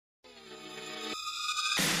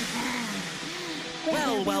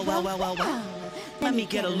Well. Let me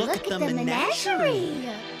get a look at the menagerie.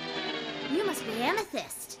 You must be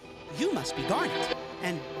Amethyst. You must be Garnet.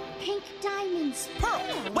 And Pink Diamond's Pearl.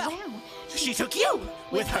 Well, she took you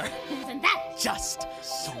with her. Isn't that Just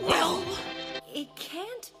swell. It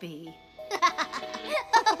can't be.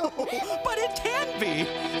 But it can be.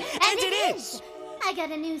 And it is. I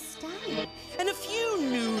got a new style. And a few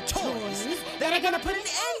new toys that are gonna put an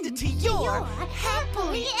end to your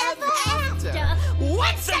happily ever after.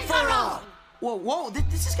 once and for all. Whoa,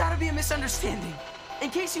 this has got to be a misunderstanding.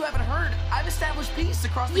 In case you haven't heard, I've established peace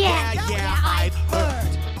across the Yeah, I've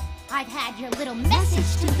heard. I've had your little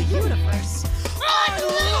message to the universe.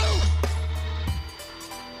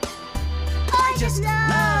 I just love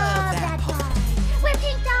that part. Where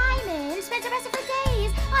Pink Diamond spends the rest of her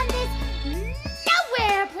days on this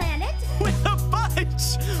nowhere planet. With a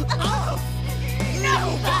bunch of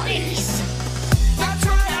nobodies. That's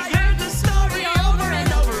right, I heard the story over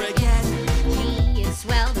and over again. She is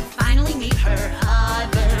swell to finally meet her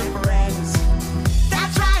other friends.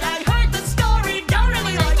 That's right, I heard the story, don't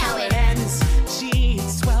really like how it ends.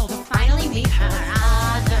 She's swell to Finally meet her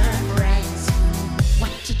other friends.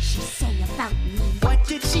 What did she say about me? What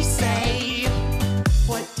did she say?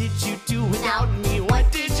 What did you do without me?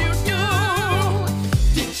 What did you do?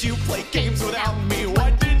 Did you play games without me?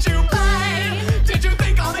 What did you play? Did you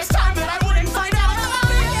think all this time that I wouldn't find out about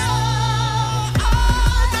you?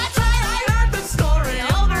 Oh, that's right, I heard the story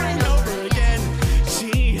over and over again.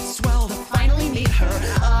 She is swell to finally meet her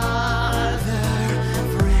other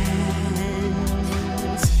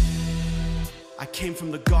friends. I came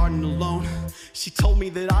from the garden alone. She told me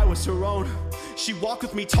that I was her own. She walked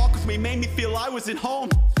with me, talked with me, made me feel I was at home.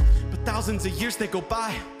 But thousands of years they go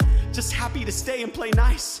by, just happy to stay and play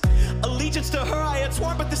nice. Allegiance to her I had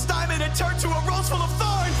sworn, but this time it had turned to a rose full of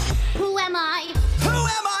thorns. Who am I? Who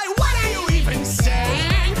am I? What are you even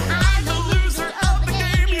saying? I'm the loser of the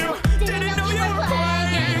game. You didn't know you were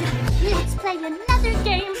playing. Let's play another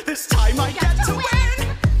game. This time I guess